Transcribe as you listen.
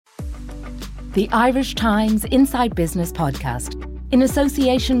the Irish Times Inside Business podcast, in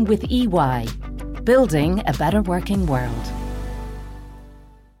association with EY, building a better working world.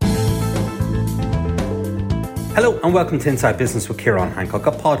 Hello and welcome to Inside Business with Ciarán Hancock,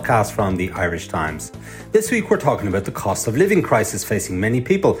 a podcast from the Irish Times. This week we're talking about the cost of living crisis facing many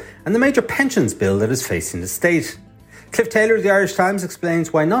people and the major pensions bill that is facing the state. Cliff Taylor of the Irish Times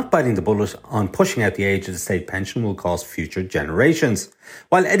explains why not biting the bullet on pushing out the age of the state pension will cost future generations,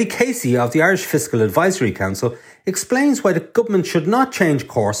 while Eddie Casey of the Irish Fiscal Advisory Council explains why the government should not change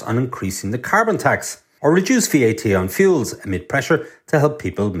course on increasing the carbon tax or reduce VAT on fuels amid pressure to help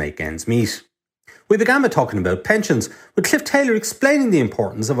people make ends meet. We began by talking about pensions, with Cliff Taylor explaining the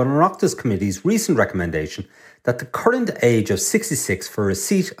importance of an Oireachtas Committee's recent recommendation that the current age of 66 for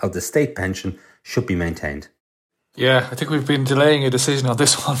receipt of the state pension should be maintained. Yeah, I think we've been delaying a decision on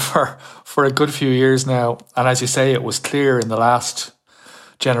this one for a good few years now. And as you say, it was clear in the last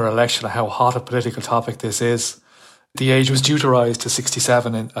general election how hot a political topic this is. The age was due to rise to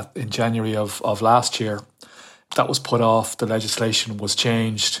 67 in January of last year. That was put off, the legislation was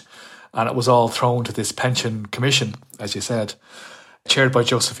changed, and it was all thrown to this pension commission, as you said, chaired by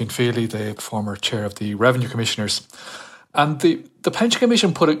Josephine Feely, the former chair of the Revenue Commissioners. And the pension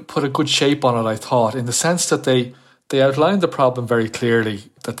commission put a good shape on it, I thought, in the sense that they outlined the problem very clearly,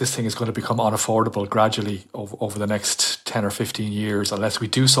 that this thing is going to become unaffordable gradually over the next 10 or 15 years unless we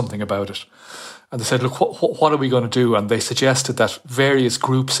do something about it. And they said, look, what are we going to do? And they suggested that various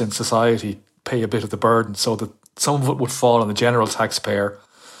groups in society pay a bit of the burden so that some of it would fall on the general taxpayer,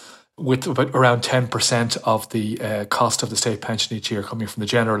 with about around 10% of the cost of the state pension each year coming from the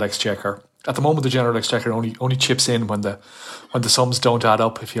general exchequer. At the moment, the general exchequer only chips in when the sums don't add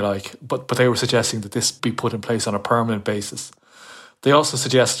up, if you like. But they were suggesting that this be put in place on a permanent basis. They also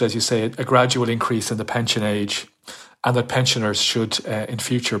suggested, as you say, a gradual increase in the pension age, and that pensioners should, in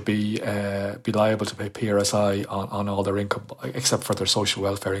future, be liable to pay PRSI on all their income, except for their social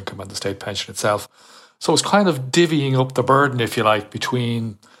welfare income and the state pension itself. So it's kind of divvying up the burden, if you like,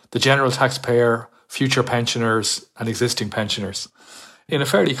 between the general taxpayer, future pensioners and existing pensioners in a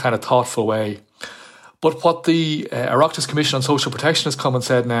fairly kind of thoughtful way. But what the Oireachtas Commission on Social Protection has come and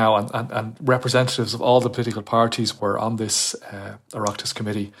said now, and representatives of all the political parties were on this Oireachtas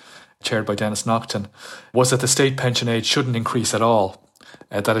Committee, chaired by Denis Naughton, was that the state pension age shouldn't increase at all,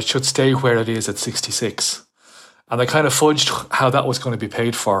 that it should stay where it is at 66. And they kind of fudged how that was going to be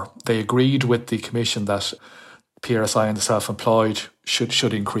paid for. They agreed with the Commission that PRSI and the self-employed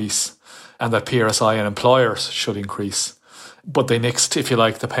should increase, and that PRSI and employers should increase. But they nixed, if you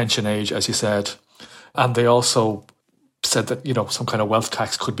like, the pension age, as you said. And they also said that, some kind of wealth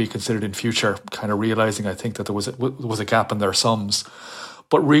tax could be considered in future, kind of realising, I think, that there was a gap in their sums.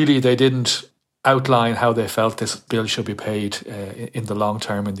 But really, they didn't outline how they felt this bill should be paid in the long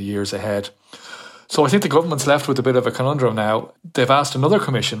term, in the years ahead. So I think the government's left with a bit of a conundrum now. They've asked another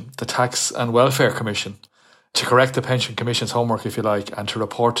commission, the Tax and Welfare Commission, to correct the Pension Commission's homework, if you like, and to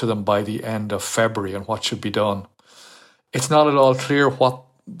report to them by the end of February on what should be done. It's not at all clear what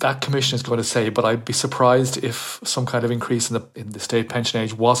that commission is going to say, but I'd be surprised if some kind of increase in the state pension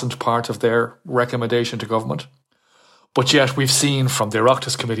age wasn't part of their recommendation to government. But yet we've seen from the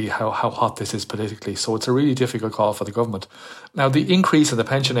Oireachtas Committee how hot this is politically, so it's a really difficult call for the government. Now, the increase in the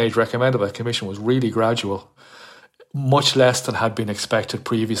pension age recommended by the Commission was really gradual, much less than had been expected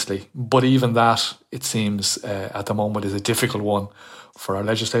previously. But even that, it seems, at the moment is a difficult one for our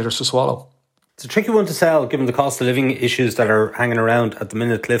legislators to swallow. It's a tricky one to sell, given the cost of living issues that are hanging around at the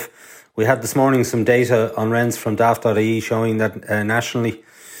minute, Cliff. We had this morning some data on rents from daft.ie showing that nationally,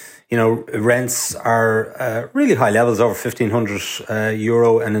 rents are really high levels, over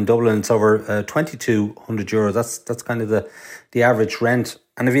 €1,500, and in Dublin it's over €2,200. That's kind of the average rent.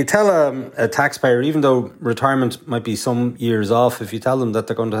 And if you tell a taxpayer, even though retirement might be some years off, if you tell them that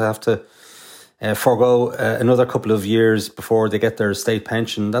they're going to have to forego another couple of years before they get their state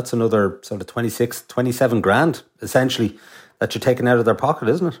pension, that's another sort of 27 grand, essentially, that you're taking out of their pocket,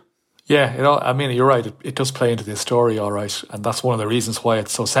 isn't it? Yeah, you're right. It does play into this story, all right. And that's one of the reasons why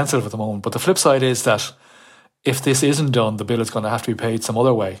it's so sensitive at the moment. But the flip side is that if this isn't done, the bill is going to have to be paid some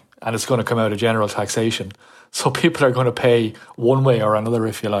other way, and it's going to come out of general taxation. So people are going to pay one way or another,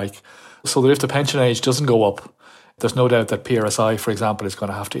 if you like. So that if the pension age doesn't go up, there's no doubt that PRSI, for example, is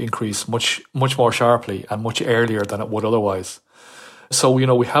going to have to increase much more sharply and much earlier than it would otherwise. So,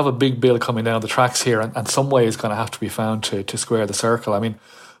 we have a big bill coming down the tracks here, and some way is going to have to be found to square the circle. I mean,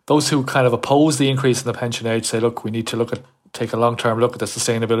 those who kind of oppose the increase in the pension age say, look, we need to take a long-term look at the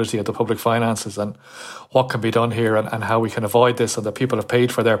sustainability of the public finances and what can be done here and how we can avoid this, and that people have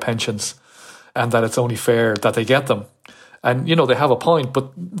paid for their pensions and that it's only fair that they get them. And, they have a point,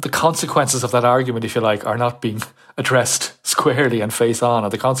 but the consequences of that argument, if you like, are not being addressed squarely and face on.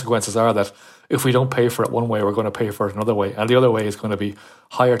 And the consequences are that if we don't pay for it one way, we're going to pay for it another way. And the other way is going to be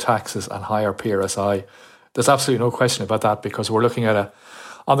higher taxes and higher PRSI. There's absolutely no question about that, because we're looking at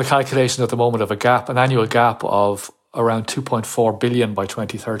on the calculation at the moment of an annual gap of around 2.4 billion by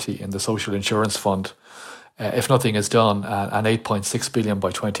 2030 in the social insurance fund, if nothing is done, and 8.6 billion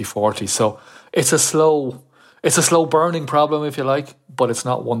by 2040. So it's a slow burning problem, if you like, but it's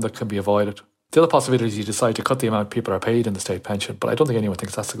not one that can be avoided. The other possibility is you decide to cut the amount people are paid in the state pension, but I don't think anyone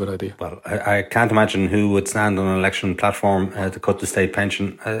thinks that's a good idea. Well, I can't imagine who would stand on an election platform to cut the state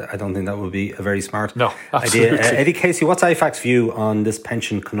pension. I don't think that would be a very smart idea. Eddie Casey, what's IFAC's view on this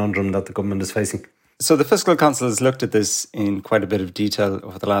pension conundrum that the government is facing? So the Fiscal Council has looked at this in quite a bit of detail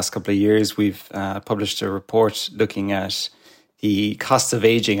over the last couple of years. We've published a report looking at the costs of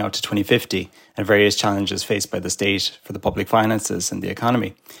ageing out to 2050 and various challenges faced by the state for the public finances and the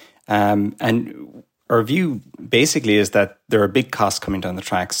economy. And our view basically is that there are big costs coming down the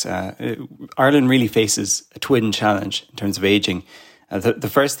tracks. Ireland really faces a twin challenge in terms of ageing. The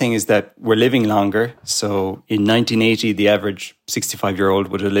first thing is that we're living longer. So in 1980, the average 65-year-old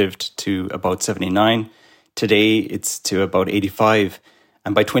would have lived to about 79. Today, it's to about 85.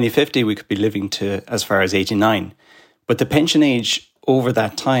 And by 2050, we could be living to as far as 89. But the pension age over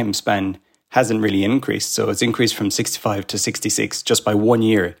that time span hasn't really increased. So it's increased from 65 to 66 just by 1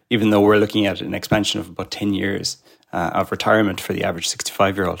 year, even though we're looking at an expansion of about 10 years of retirement for the average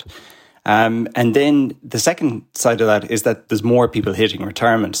 65-year-old. And then the second side of that is that there's more people hitting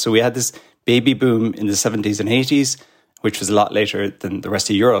retirement. So we had this baby boom in the 70s and 80s, which was a lot later than the rest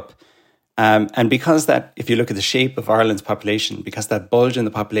of Europe. And because that, if you look at the shape of Ireland's population, because that bulge in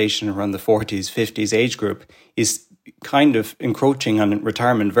the population around the 40s, 50s age group is kind of encroaching on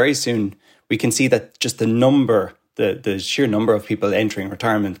retirement very soon, we can see that just the sheer number of people entering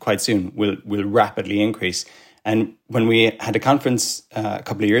retirement quite soon will rapidly increase. And when we had a conference a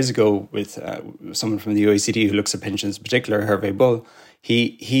couple of years ago with someone from the OECD who looks at pensions in particular, Hervé Bull,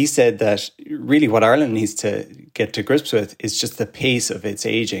 he said that really what Ireland needs to get to grips with is just the pace of its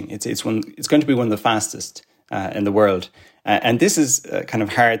aging. It's going to be one of the fastest in the world. And this is a kind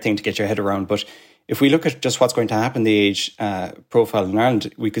of hard thing to get your head around. But if we look at just what's going to happen, the age profile in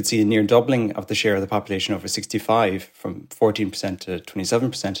Ireland, we could see a near doubling of the share of the population over 65 from 14% to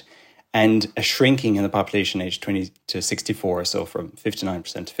 27%. And a shrinking in the population aged 20 to 64, so from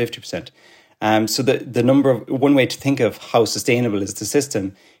 59% to 50%. So the number of, one way to think of how sustainable is the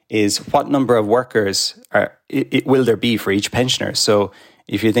system is what number of workers will there be for each pensioner. So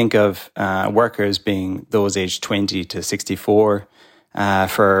if you think of workers being those aged 20 to 64,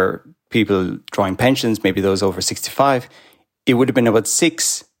 for people drawing pensions, maybe those over 65, it would have been about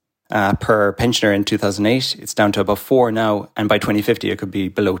 6 per pensioner in 2008. It's down to about 4 now, and by 2050 it could be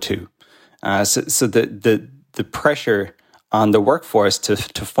below 2. So the pressure on the workforce to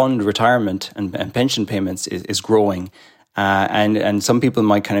fund retirement and pension payments is growing, and some people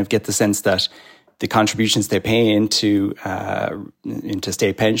might kind of get the sense that the contributions they pay into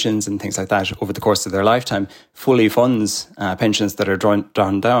state pensions and things like that over the course of their lifetime fully funds pensions that are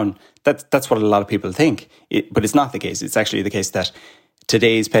drawn down. That's what a lot of people think, but it's not the case. It's actually the case that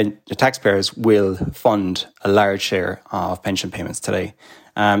today's taxpayers will fund a large share of pension payments today.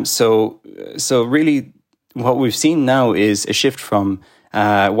 So really what we've seen now is a shift from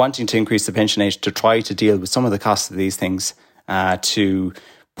wanting to increase the pension age to try to deal with some of the costs of these things to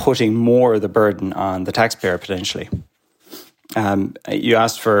putting more of the burden on the taxpayer potentially. You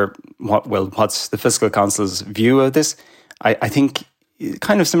asked for what's the Fiscal Council's view of this. I think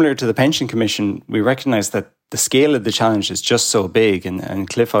kind of similar to the Pension Commission, we recognise that the scale of the challenge is just so big, and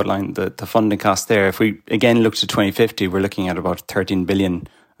Cliff outlined the funding cost there. If we again look to 2050, we're looking at about 13 billion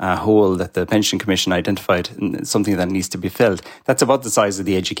hole that the Pension Commission identified, and something that needs to be filled. That's about the size of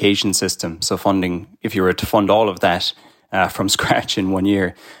the education system. So funding, if you were to fund all of that from scratch in 1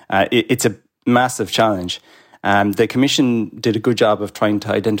 year, it's a massive challenge. The Commission did a good job of trying to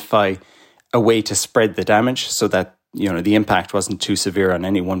identify a way to spread the damage so that the impact wasn't too severe on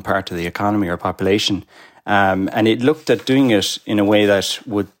any one part of the economy or population. And it looked at doing it in a way that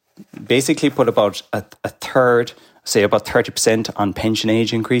would basically put about a third, say about 30% on pension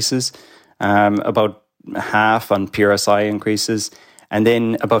age increases, about half on PRSI increases, and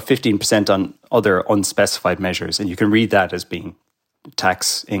then about 15% on other unspecified measures. And you can read that as being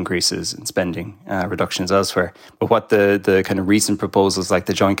tax increases and spending reductions elsewhere. But what the kind of recent proposals like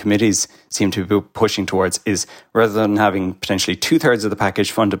the joint committees seem to be pushing towards is, rather than having potentially 2/3 of the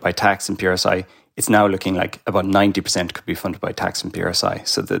package funded by tax and PRSI, it's now looking like about 90% could be funded by tax and PRSI.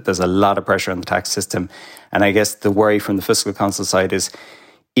 So there's a lot of pressure on the tax system. And I guess the worry from the Fiscal Council side is,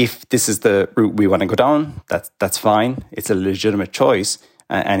 if this is the route we want to go down, that's fine. It's a legitimate choice.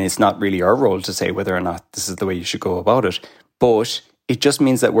 And it's not really our role to say whether or not this is the way you should go about it. But it just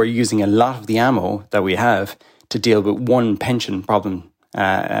means that we're using a lot of the ammo that we have to deal with one pension problem,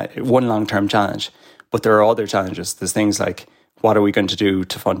 one long-term challenge. But there are other challenges. There's things like, what are we going to do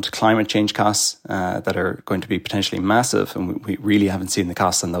to fund climate change costs that are going to be potentially massive? And we really haven't seen the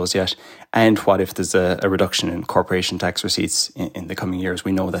costs on those yet. And what if there's a reduction in corporation tax receipts in the coming years?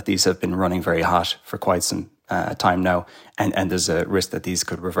 We know that these have been running very hot for quite some time now. And there's a risk that these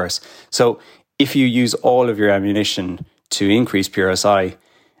could reverse. So if you use all of your ammunition to increase PRSI,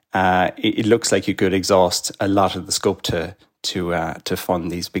 it looks like you could exhaust a lot of the scope to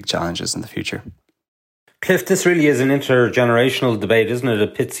fund these big challenges in the future. Cliff, this really is an intergenerational debate, isn't it?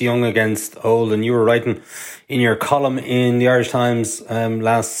 It pits young against old. And you were writing in your column in the Irish Times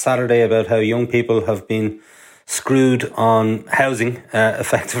last Saturday about how young people have been screwed on housing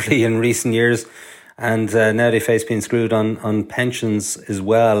effectively in recent years. And now they face being screwed on pensions as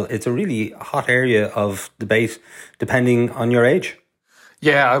well. It's a really hot area of debate depending on your age.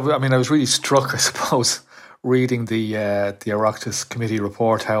 Yeah, I mean, I was really struck, I suppose, reading the Oireachtas committee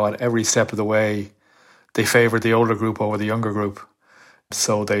report, how at every step of the way they favoured the older group over the younger group.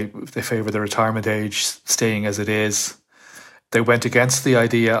 So they favoured the retirement age staying as it is. They went against the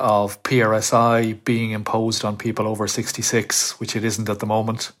idea of PRSI being imposed on people over 66, which it isn't at the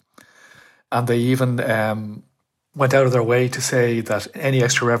moment. And they even went out of their way to say that any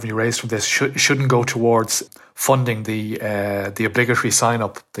extra revenue raised from this shouldn't go towards funding the obligatory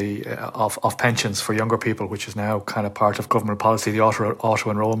sign-up of pensions for younger people, which is now kind of part of government policy, the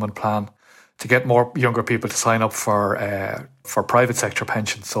auto-enrolment plan, to get more younger people to sign up for private sector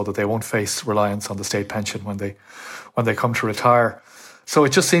pensions so that they won't face reliance on the state pension when they come to retire. So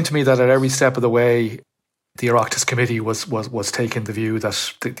it just seemed to me that at every step of the way, the Oireachtas committee was taking the view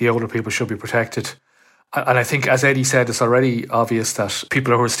that the older people should be protected. And I think, as Eddie said, it's already obvious that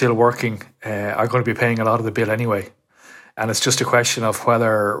people who are still working are going to be paying a lot of the bill anyway. And it's just a question of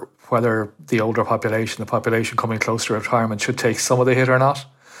whether the older population, the population coming close to retirement, should take some of the hit or not.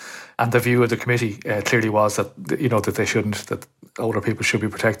 And the view of the committee clearly was that that they shouldn't, that older people should be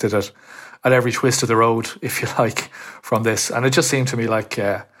protected at every twist of the road, if you like, from this. And it just seemed to me like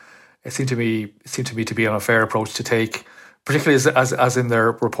it seemed to me to be an unfair approach to take, particularly as in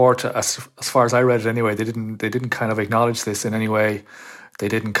their report, as far as I read it anyway. They didn't kind of acknowledge this in any way. They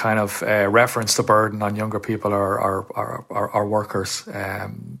didn't kind of reference the burden on younger people or workers,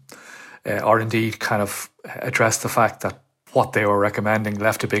 or indeed kind of address the fact that what they were recommending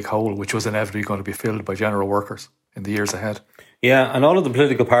left a big hole, which was inevitably going to be filled by general workers in the years ahead. Yeah, and all of the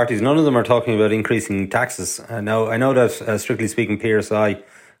political parties, none of them are talking about increasing taxes. Now, I know that, strictly speaking, PRSI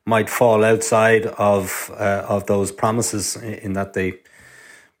might fall outside of those promises in that they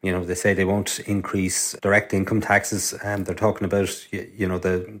say they won't increase direct income taxes, and they're talking about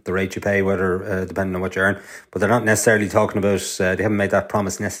the rate you pay, whether depending on what you earn, but they're not necessarily talking about. They haven't made that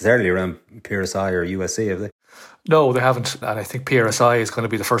promise necessarily around PRSI or USC, have they? No, they haven't. And I think PRSI is going to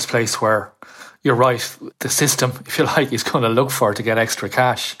be the first place where, you're right, the system, if you like, is going to look for to get extra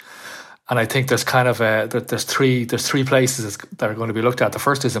cash. And I think there's kind of there's three places that are going to be looked at. The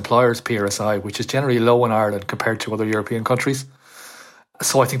first is employers' PRSI, which is generally low in Ireland compared to other European countries.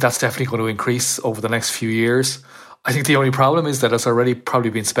 So I think that's definitely going to increase over the next few years. I think the only problem is that it's already probably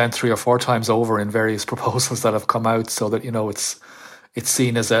been spent 3 or 4 times over in various proposals that have come out, so that it's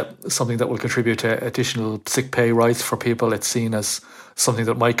seen as something that will contribute to additional sick pay rights for people. It's seen as something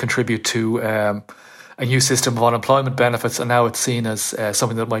that might contribute to a new system of unemployment benefits, and now it's seen as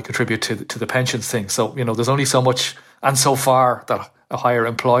something that might contribute to the pensions thing. So, there's only so much and so far that a higher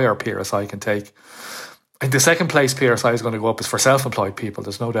employer PRSI can take. I think the second place PRSI is going to go up is for self-employed people.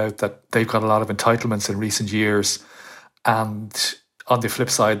 There's no doubt that they've got a lot of entitlements in recent years, and on the flip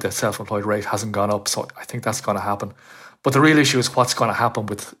side, the self-employed rate hasn't gone up. So I think that's going to happen. But the real issue is what's going to happen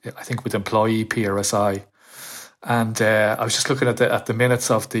with employee PRSI. And I was just looking at the minutes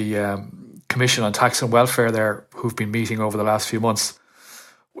of the Commission on Tax and Welfare there, who've been meeting over the last few months,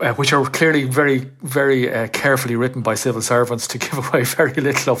 which are clearly very, very carefully written by civil servants to give away very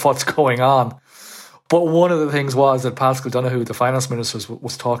little of what's going on. But one of the things was that Paschal Donohoe, the finance minister,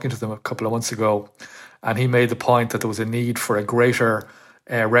 was talking to them a couple of months ago, and he made the point that there was a need for a greater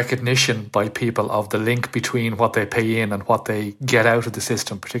recognition by people of the link between what they pay in and what they get out of the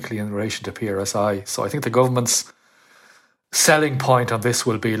system, particularly in relation to PRSI. So I think the government's selling point on this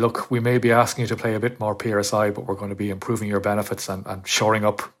will be, look, we may be asking you to pay a bit more PRSI, but we're going to be improving your benefits and shoring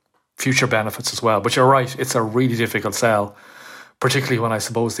up future benefits as well. But you're right, it's a really difficult sell, particularly when I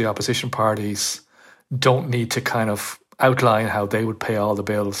suppose the opposition parties don't need to kind of outline how they would pay all the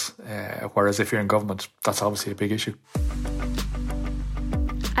bills, whereas if you're in government, that's obviously a big issue.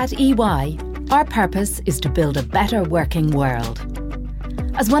 At EY, our purpose is to build a better working world.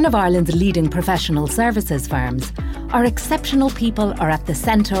 As one of Ireland's leading professional services firms, our exceptional people are at the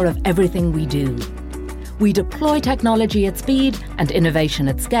centre of everything we do. We deploy technology at speed and innovation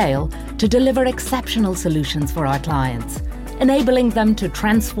at scale to deliver exceptional solutions for our clients, enabling them to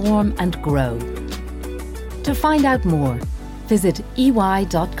transform and grow. To find out more, visit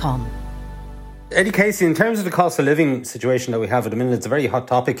ey.com. Eddie Casey, in terms of the cost of living situation that we have at the minute, it's a very hot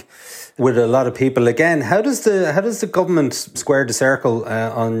topic with a lot of people. Again, how does the government square the circle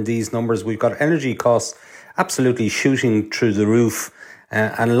on these numbers? We've got energy costs absolutely shooting through the roof,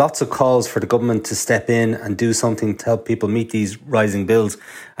 and lots of calls for the government to step in and do something to help people meet these rising bills,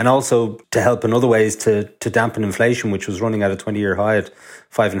 and also to help in other ways to dampen inflation, which was running at a 20-year high at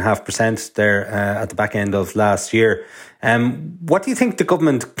 5.5% there at the back end of last year. What do you think the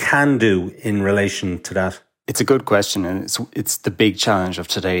government can do in relation to that? It's a good question, and it's the big challenge of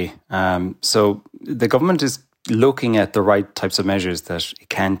today. So the government is looking at the right types of measures that it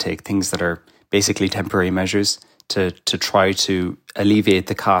can take, things that are basically temporary measures to try to alleviate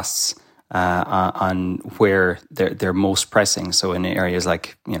the costs on where they're most pressing. So in areas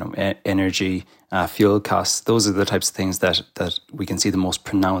like energy, fuel costs, those are the types of things that we can see the most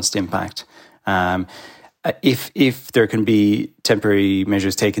pronounced impact. If there can be temporary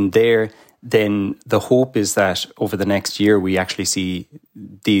measures taken there, then the hope is that over the next year we actually see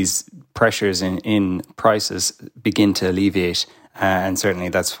these pressures in prices begin to alleviate. And certainly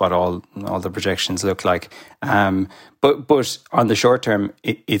that's what all the projections look like. But on the short term,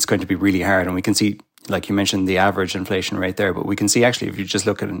 it's going to be really hard. And we can see, like you mentioned, the average inflation rate there. But we can see actually, if you just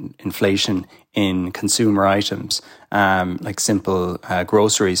look at inflation in consumer items, like simple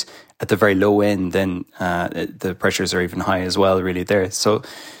groceries, at the very low end, then the pressures are even high as well, really there. So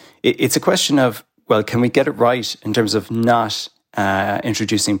it's a question of, well, can we get it right in terms of not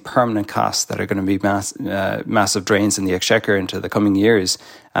introducing permanent costs that are going to be massive drains in the exchequer into the coming years,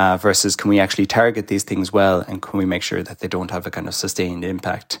 versus can we actually target these things well, and can we make sure that they don't have a kind of sustained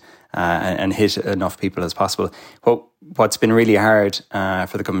impact and hit enough people as possible? What's been really hard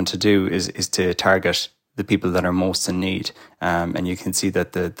for the government to do is to target the people that are most in need, and you can see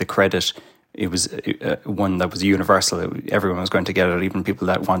that the credit, it was one that was universal. Everyone was going to get it, even people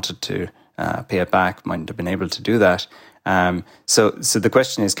that wanted to pay it back might have been able to do that. So the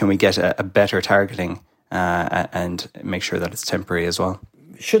question is, can we get a better targeting and make sure that it's temporary as well?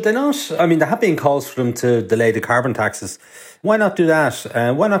 Should they not? I mean, there have been calls for them to delay the carbon taxes. Why not do that?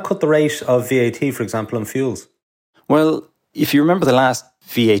 Why not cut the rate of VAT, for example, on fuels? Well, if you remember the last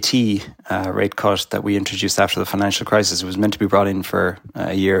VAT rate cut that we introduced after the financial crisis, it was meant to be brought in for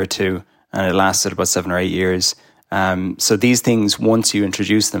a year or two, and it lasted about 7 or 8 years. So these things, once you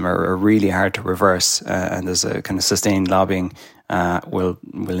introduce them, are really hard to reverse, and there's a kind of sustained lobbying will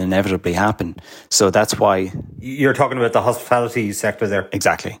inevitably happen. So that's why you're talking about the hospitality sector there.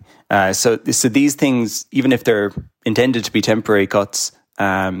 Exactly. So these things, even if they're intended to be temporary cuts,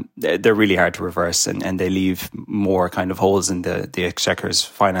 they're really hard to reverse, and they leave more kind of holes in the exchequer's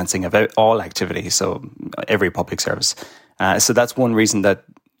financing of all activity. So every public service. So that's one reason that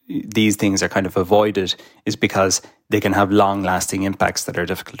these things are kind of avoided, is because they can have long-lasting impacts that are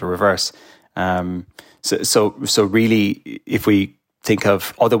difficult to reverse. So really, if we think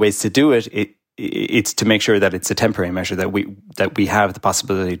of other ways to do it, it's to make sure that it's a temporary measure, that we have the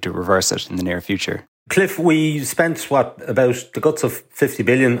possibility to reverse it in the near future. Cliff, we spent about the guts of 50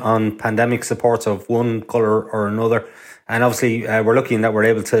 billion on pandemic supports of one colour or another. And obviously, we're lucky in that we're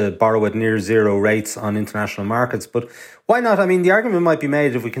able to borrow at near zero rates on international markets. But why not? I mean, the argument might be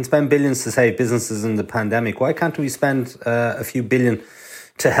made, if we can spend billions to save businesses in the pandemic, why can't we spend a few billion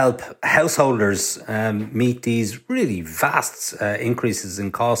to help householders meet these really vast increases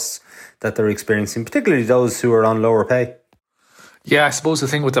in costs that they're experiencing, particularly those who are on lower pay? Yeah, I suppose the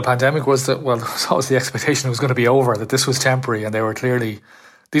thing with the pandemic was that, well, that was the expectation it was going to be over, that this was temporary, and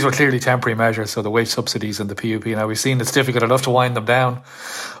these were clearly temporary measures, so the wage subsidies and the PUP. Now, we've seen it's difficult enough to wind them down,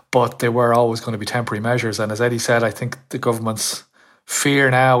 but they were always going to be temporary measures. And as Eddie said, I think the government's fear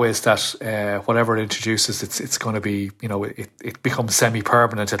now is that whatever it introduces, it's going to be, it becomes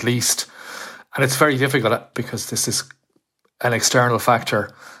semi-permanent at least. And it's very difficult because this is an external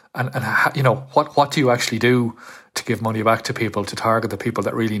factor. And what do you actually do to give money back to people, to target the people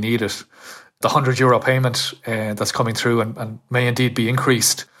that really need it? The €100 payment that's coming through and may indeed be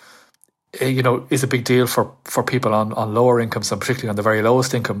increased is a big deal for people on lower incomes, and particularly on the very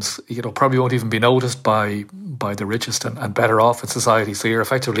lowest incomes, probably won't even be noticed by the richest and better off in society. So you're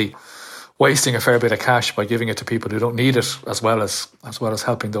effectively wasting a fair bit of cash by giving it to people who don't need it, as well as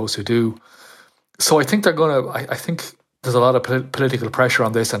helping those who do. So I think I think there's a lot of political pressure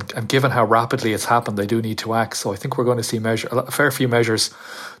on this, and given how rapidly it's happened, they do need to act. So I think we're going to see a fair few measures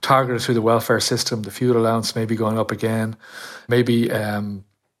targeted through the welfare system. The fuel allowance may be going up again, maybe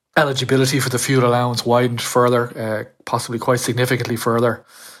eligibility for the fuel allowance widened further, possibly quite significantly further.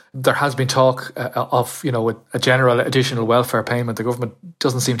 There has been talk of, a general additional welfare payment. The government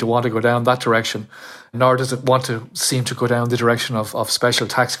doesn't seem to want to go down that direction, nor does it want to seem to go down the direction of special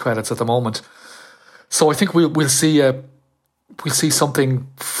tax credits at the moment. So I think we'll see something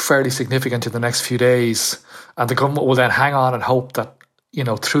fairly significant in the next few days, and the government will then hang on and hope that,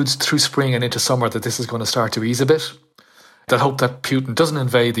 through spring and into summer, that this is going to start to ease a bit. They'll hope that Putin doesn't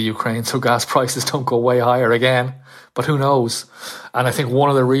invade the Ukraine so gas prices don't go way higher again. But who knows? And I think one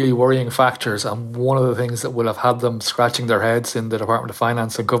of the really worrying factors, and one of the things that will have had them scratching their heads in the Department of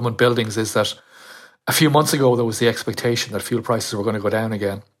Finance and government buildings, is that a few months ago there was the expectation that fuel prices were going to go down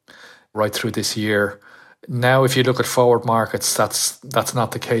again right through this year. Now, if you look at forward markets, that's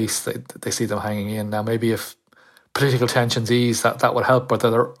not the case. They see them hanging in. Now, maybe if political tensions ease, that would help, but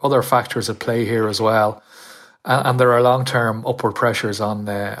there are other factors at play here as well. And there are long-term upward pressures on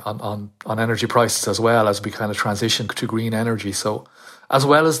energy prices as well, as we kind of transition to green energy. So, as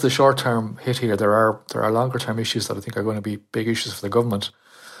well as the short-term hit here, there are longer-term issues that I think are going to be big issues for the government.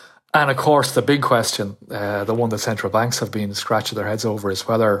 And of course, the big question, the one that central banks have been scratching their heads over, is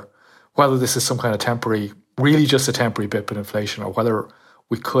whether this is some kind of temporary, really just a temporary blip in inflation, or whether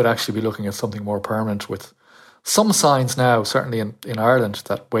we could actually be looking at something more permanent, with some signs now, certainly in Ireland,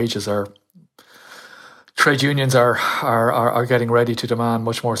 that wages are. Trade unions are getting ready to demand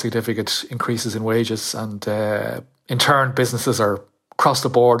much more significant increases in wages, and in turn, businesses are across the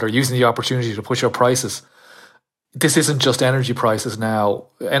board are using the opportunity to push up prices. This isn't just energy prices now.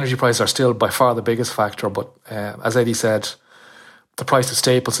 Energy prices are still by far the biggest factor, but as Eddie said, the price of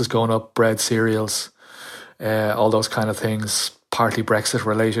staples is going up: bread, cereals, all those kind of things. Partly Brexit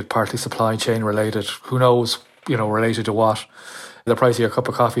related, partly supply chain related. Who knows? Related to what? The price of your cup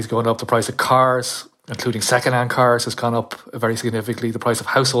of coffee is going up. The price of cars, including second-hand cars, has gone up very significantly. The price of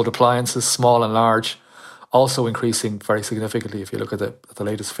household appliances, small and large, also increasing very significantly if you look at the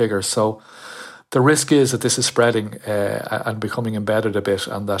latest figures. So the risk is that this is spreading and becoming embedded a bit,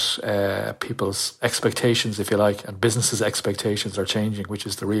 and that people's expectations, if you like, and businesses' expectations are changing, which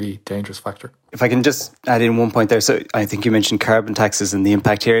is the really dangerous factor. If I can just add in one point there. So I think you mentioned carbon taxes and the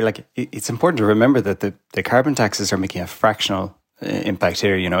impact here. Like, it's important to remember that the carbon taxes are making a fractional impact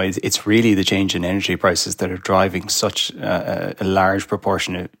here. It's really the change in energy prices that are driving such a large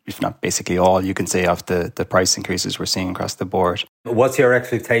proportion, if not basically all, you can say, of the price increases we're seeing across the board. What's your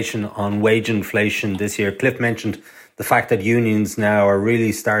expectation on wage inflation this year? Cliff mentioned the fact that unions now are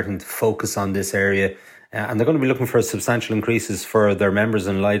really starting to focus on this area, and they're going to be looking for substantial increases for their members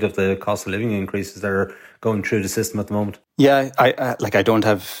in light of the cost of living increases that are going through the system at the moment. Yeah, I don't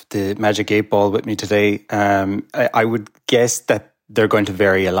have the magic 8 ball with me today. I would guess that they're going to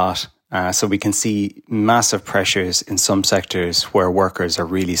vary a lot. So we can see massive pressures in some sectors where workers are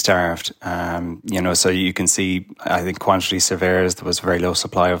really starved. So you can see, I think, quantity surveyors, there was very low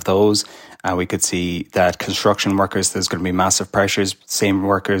supply of those. We could see that construction workers, there's going to be massive pressures. Same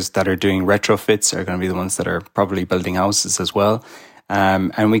workers that are doing retrofits are going to be the ones that are probably building houses as well.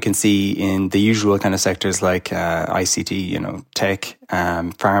 And we can see in the usual kind of sectors like ICT, tech,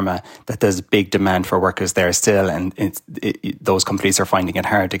 pharma, that there's big demand for workers there still. And those companies are finding it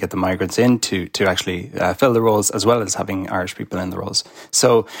hard to get the migrants in to actually fill the roles, as well as having Irish people in the roles.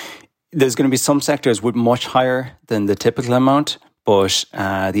 So there's going to be some sectors with much higher than the typical amount, but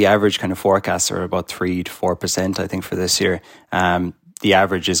the average kind of forecasts are about 3 to 4%, I think, for this year. The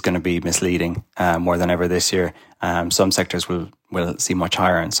average is going to be misleading more than ever this year. Some sectors will see much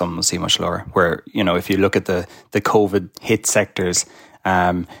higher and some will see much lower. Where, if you look at the COVID hit sectors,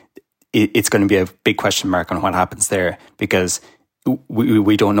 it's going to be a big question mark on what happens there, because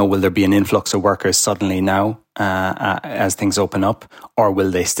we don't know, will there be an influx of workers suddenly now as things open up, or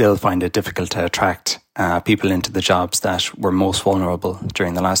will they still find it difficult to attract people into the jobs that were most vulnerable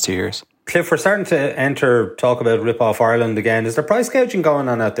during the last 2 years? Cliff, we're starting to talk about Rip Off Ireland again. Is there price gouging going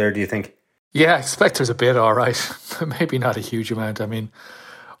on out there, do you think? Yeah, I expect there's a bit, all right. Maybe not a huge amount. I mean,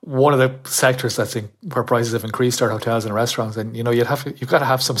 one of the sectors where prices have increased are hotels and restaurants. And, you've got to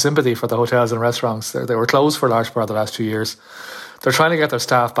have some sympathy for the hotels and restaurants. They were closed for a large part of the last 2 years. They're trying to get their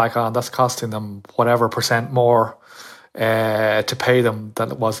staff back on. That's costing them whatever percent more to pay them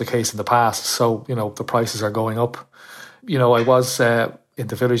than it was the case in the past. So, the prices are going up. I was in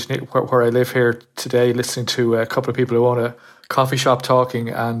the village where I live here today, listening to a couple of people who own a coffee shop talking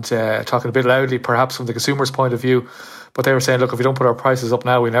a bit loudly, perhaps from the consumer's point of view. But they were saying, look, if we don't put our prices up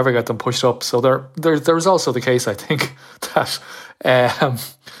now, we never get them pushed up. So there's also the case, I think, that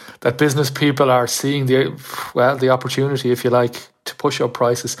that business people are seeing the opportunity, if you like, to push up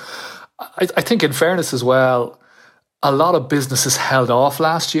prices. I think, in fairness as well, a lot of businesses held off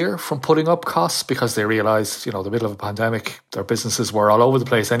last year from putting up costs because they realised, the middle of a pandemic, their businesses were all over the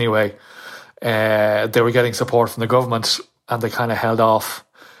place anyway. They were getting support from the government, and they kind of held off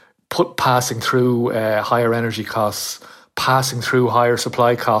passing through higher energy costs, passing through higher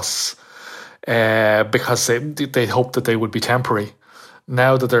supply costs, because they hoped that they would be temporary.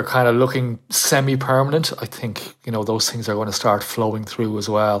 Now that they're kind of looking semi-permanent, I think, those things are going to start flowing through as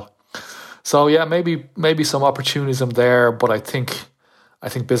well. So yeah, maybe some opportunism there, but I think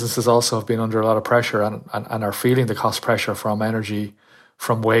businesses also have been under a lot of pressure and are feeling the cost pressure from energy,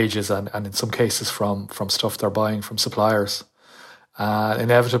 from wages, and in some cases from stuff they're buying from suppliers.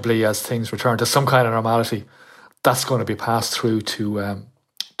 Inevitably, as things return to some kind of normality, that's going to be passed through to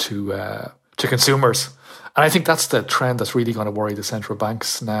consumers. And I think that's the trend that's really going to worry the central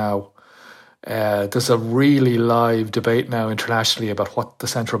banks now. There's a really live debate now internationally about what the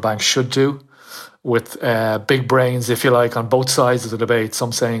central bank should do, with big brains, if you like, on both sides of the debate.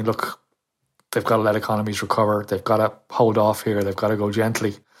 Some saying, look, they've got to let economies recover, they've got to hold off here, they've got to go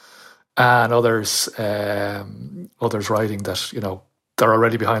gently. And others writing that, they're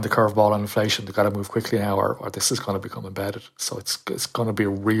already behind the curveball on inflation, they've got to move quickly now, or this is going to become embedded. So it's going to be a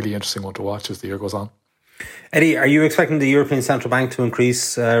really interesting one to watch as the year goes on. Eddie, are you expecting the European Central Bank to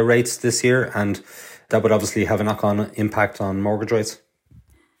increase rates this year? And that would obviously have a knock-on impact on mortgage rates.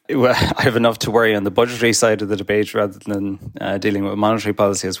 Well, I have enough to worry on the budgetary side of the debate rather than dealing with monetary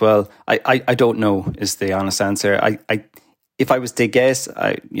policy as well. I don't know is the honest answer. If I was to guess,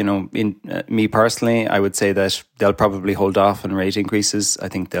 me personally, I would say that they'll probably hold off on rate increases. I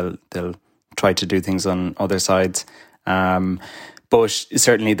think they'll try to do things on other sides. But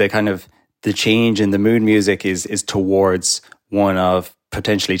certainly the change in the mood music is towards one of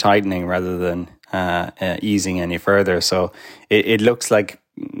potentially tightening rather than easing any further. So it looks like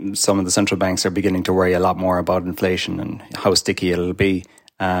some of the central banks are beginning to worry a lot more about inflation and how sticky it'll be.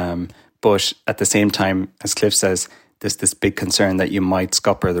 But at the same time, as Cliff says, there's this big concern that you might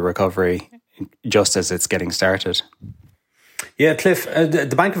scupper the recovery just as it's getting started. Yeah, Cliff,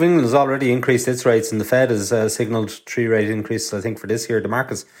 the Bank of England has already increased its rates, and the Fed has signalled 3 rate increases, I think, for this year. The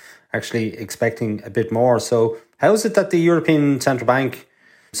market's actually expecting a bit more. So how is it that the European Central Bank,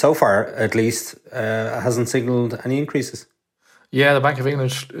 so far at least, hasn't signalled any increases? Yeah, the Bank of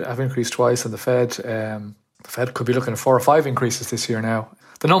England have increased twice, and the Fed could be looking at 4 or 5 increases this year now.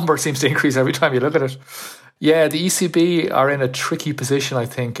 The number seems to increase every time you look at it. Yeah, the ECB are in a tricky position, I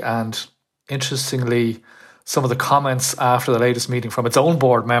think, and interestingly, some of the comments after the latest meeting from its own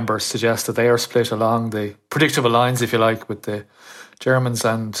board members suggest that they are split along the predictable lines, if you like, with the Germans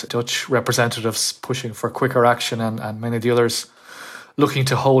and Dutch representatives pushing for quicker action and many of the others looking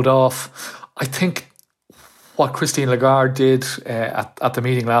to hold off. I think what Christine Lagarde did at the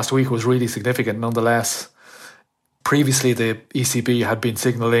meeting last week was really significant nonetheless. Previously, the ECB had been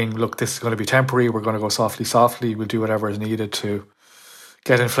signalling, look, this is going to be temporary, we're going to go softly, we'll do whatever is needed to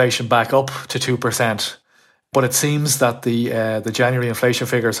get inflation back up to 2%. But it seems that the January inflation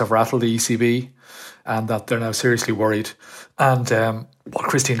figures have rattled the ECB and that they're now seriously worried. And what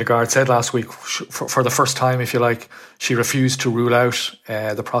Christine Lagarde said last week, for the first time, if you like, she refused to rule out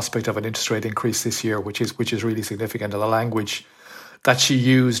the prospect of an interest rate increase this year, which is really significant. And the language that she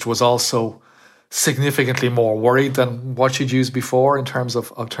used was also significantly more worried than what she'd used before in terms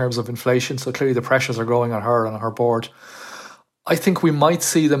of inflation. So clearly the pressures are growing on her and on her board. I think we might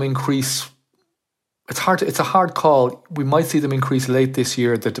see them increase. It's a hard call. We might see them increase late this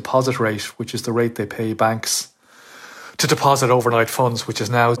year the deposit rate, which is the rate they pay banks to deposit overnight funds, which is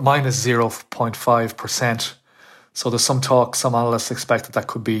now minus 0.5%. So there's some talk, some analysts expect that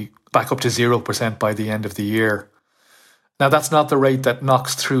could be back up to 0% by the end of the year. Now, that's not the rate that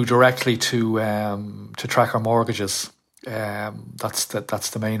knocks through directly to tracker mortgages. That's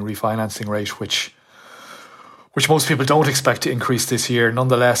the main refinancing rate, which most people don't expect to increase this year.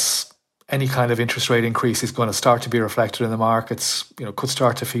 Nonetheless, any kind of interest rate increase is going to start to be reflected in the markets. Could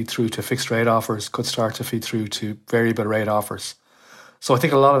start to feed through to fixed rate offers, could start to feed through to variable rate offers. So I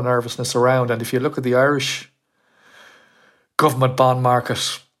think a lot of nervousness around. And if you look at the Irish government bond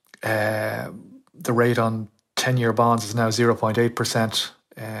market, the rate on 10-year bonds is now 0.8%.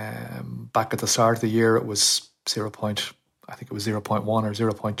 Back at the start of the year, it was I think it was 0.1 or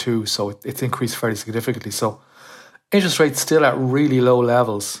 0.2. So it's increased fairly significantly. So interest rates still at really low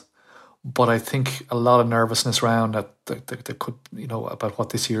levels, but I think a lot of nervousness around that could, about what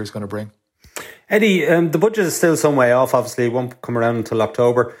this year is going to bring. Eddie, the budget is still some way off. Obviously, it won't come around until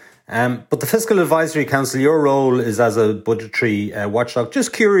October. But the Fiscal Advisory Council, your role is as a budgetary watchdog.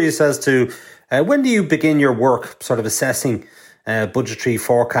 Just curious as to when do you begin your work sort of assessing budgetary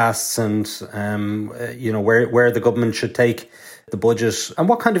forecasts and, where the government should take the budget, and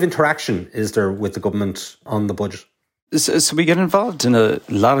what kind of interaction is there with the government on the budget? So we get involved in a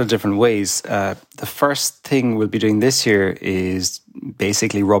lot of different ways. The first thing we'll be doing this year is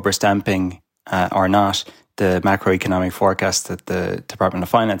basically rubber stamping or not the macroeconomic forecast that the Department of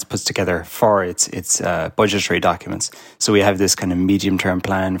Finance puts together for its budgetary documents. So we have this kind of medium-term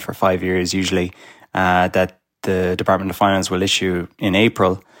plan for 5 years usually that the Department of Finance will issue in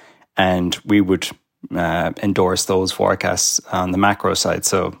April, and we would endorse those forecasts on the macro side.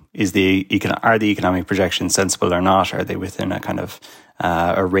 So are the economic projections sensible or not? Are they within a kind of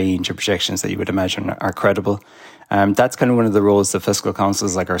a range of projections that you would imagine are credible? That's kind of one of the roles that fiscal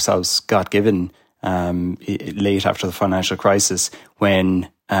councils like ourselves got given late after the financial crisis, when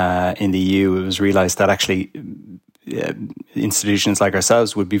in the EU it was realised that actually institutions like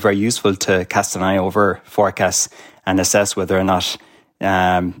ourselves would be very useful to cast an eye over forecasts and assess whether or not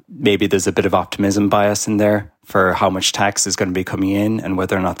maybe there's a bit of optimism bias in there for how much tax is going to be coming in, and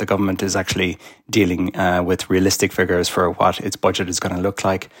whether or not the government is actually dealing with realistic figures for what its budget is going to look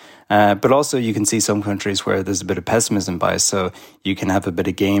like. But also you can see some countries where there's a bit of pessimism bias. So you can have a bit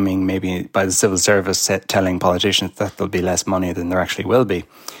of gaming maybe by the civil service telling politicians that there'll be less money than there actually will be.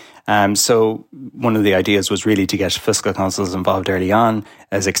 So one of the ideas was really to get fiscal councils involved early on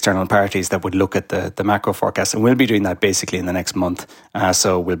as external parties that would look at the macro forecast. And we'll be doing that basically in the next month.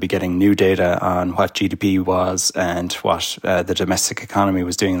 So we'll be getting new data on what GDP was and what the domestic economy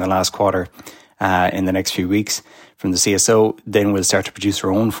was doing in the last quarter in the next few weeks from the CSO. Then we'll start to produce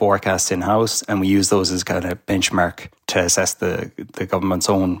our own forecasts in-house, and we use those as kind of benchmark to assess the government's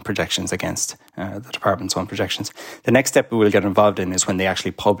own projections against the department's own projections. The next step we will get involved in is when they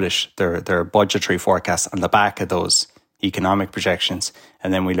actually publish their budgetary forecasts on the back of those economic projections,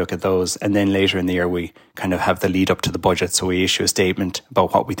 and then we look at those. And then later in the year we kind of have the lead up to the budget, so we issue a statement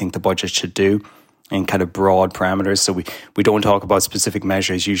about what we think the budget should do in kind of broad parameters. So we don't talk about specific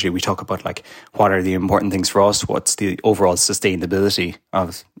measures. Usually we talk about like, what are the important things for us? What's the overall sustainability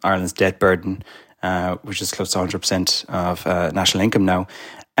of Ireland's debt burden, which is close to 100% of national income now?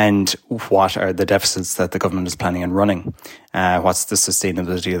 And what are the deficits that the government is planning on running? What's the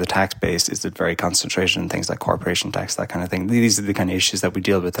sustainability of the tax base? Is it very concentrated in things like corporation tax, that kind of thing? These are the kind of issues that we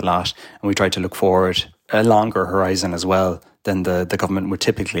deal with a lot. And we try to look forward a longer horizon as well than the government would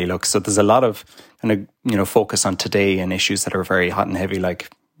typically look. So there's a lot of kind of, focus on today and issues that are very hot and heavy, like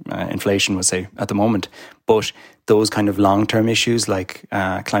inflation, would say, at the moment. But those kind of long-term issues like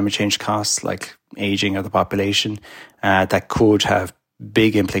climate change costs, like aging of the population, that could have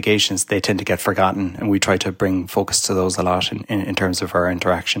big implications, they tend to get forgotten, and we try to bring focus to those a lot in terms of our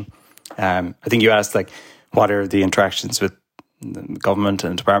interaction. I think you asked, like, what are the interactions with the government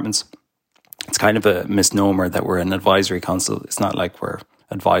and departments? It's kind of a misnomer that we're an advisory council. It's not like we're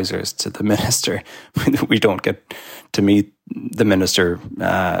advisors to the minister. We don't get to meet the minister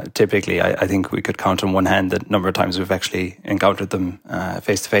typically. I think we could count on one hand the number of times we've actually encountered them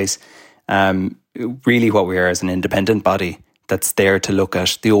face to face. Really what we are is an independent body that's there to look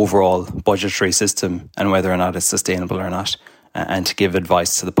at the overall budgetary system and whether or not it's sustainable or not, and to give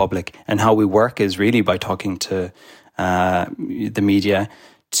advice to the public. And how we work is really by talking to the media,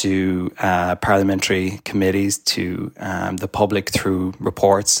 to parliamentary committees, to the public through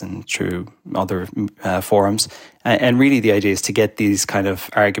reports and through other forums. And really the idea is to get these kind of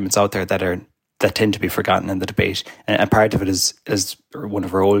arguments out there that tend to be forgotten in the debate. And part of it is, as one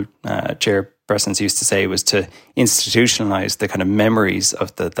of our old chairpersons used to say, was to institutionalise the kind of memories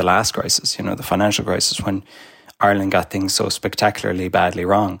of the last crisis, the financial crisis, when Ireland got things so spectacularly badly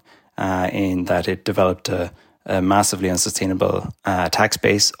wrong in that it developed a massively unsustainable tax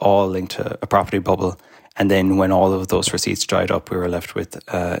base, all linked to a property bubble. And then when all of those receipts dried up, we were left with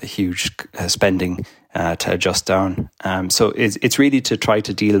huge spending to adjust down. So it's really to try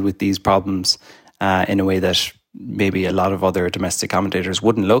to deal with these problems in a way that maybe a lot of other domestic commentators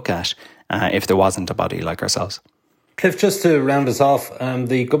wouldn't look at if there wasn't a body like ourselves. Cliff, just to round us off,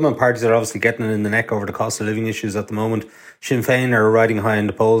 the government parties are obviously getting in the neck over the cost of living issues at the moment. Sinn Féin are riding high in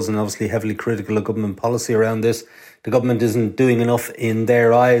the polls and obviously heavily critical of government policy around this. The government isn't doing enough in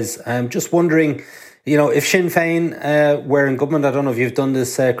their eyes. I'm just wondering, if Sinn Féin were in government, I don't know if you've done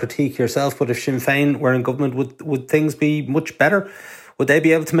this critique yourself, but if Sinn Féin were in government, would things be much better? Would they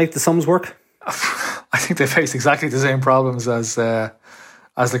be able to make the sums work? I think they face exactly the same problems as the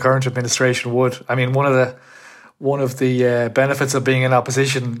current administration would. I mean, one of the benefits of being in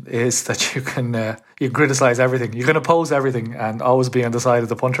opposition is that you can criticise everything, you can oppose everything, and always be on the side of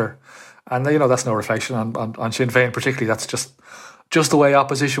the punter. And that's no reflection on Sinn Féin particularly. That's just the way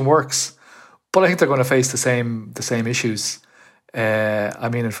opposition works. But I think they're going to face the same issues. I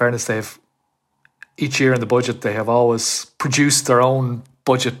mean, in fairness, each year in the budget they have always produced their own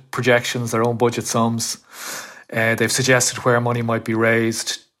budget projections, their own budget sums. They've suggested where money might be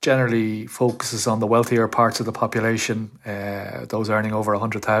raised. Generally focuses on the wealthier parts of the population, those earning over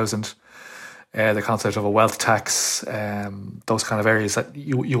 100,000. The concept of a wealth tax, those kind of areas that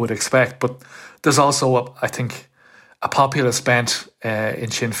you would expect. But there's also, I think, a populist bent in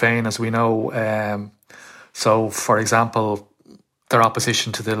Sinn Féin, as we know. So, for example, their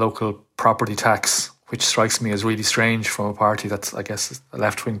opposition to the local property tax, which strikes me as really strange from a party that's, I guess, a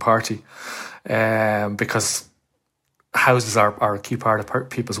left-wing party, because houses are a key part of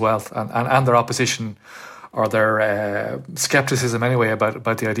people's wealth, and their opposition or their scepticism anyway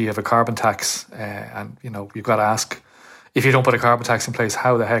about the idea of a carbon tax. And you've got to ask, if you don't put a carbon tax in place,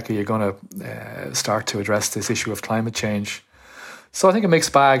 how the heck are you going to start to address this issue of climate change? So I think a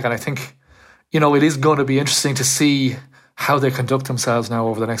mixed bag, and I think it is going to be interesting to see how they conduct themselves now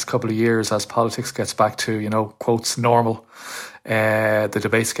over the next couple of years as politics gets back to, quotes, normal. The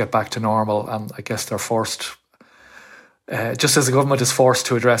debates get back to normal, and I guess they're forced, just as the government is forced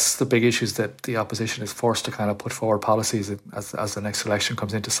to address the big issues, that the opposition is forced to kind of put forward policies as the next election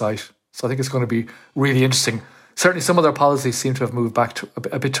comes into sight. So I think it's going to be really interesting. Certainly some of their policies seem to have moved back to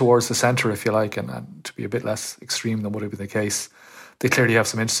a bit towards the centre, if you like, and to be a bit less extreme than would have been the case. They clearly have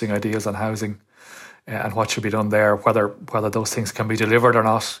some interesting ideas on housing and what should be done there. Whether those things can be delivered or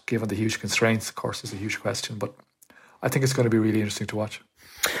not, given the huge constraints, of course, is a huge question. But I think it's going to be really interesting to watch.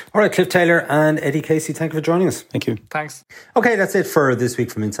 All right, Cliff Taylor and Eddie Casey, thank you for joining us. Thank you. Thanks. Okay, that's it for this week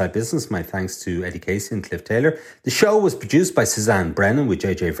from Inside Business. My thanks to Eddie Casey and Cliff Taylor. The show was produced by Suzanne Brennan with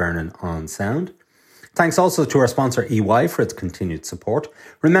JJ Vernon on sound. Thanks also to our sponsor EY for its continued support.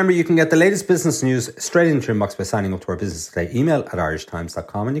 Remember, you can get the latest business news straight into your inbox by signing up to our Business Today email at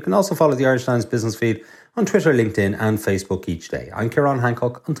irishtimes.com, and you can also follow the Irish Times business feed on Twitter, LinkedIn and Facebook each day. I'm Ciarán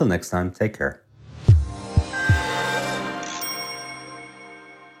Hancock. Until next time, take care.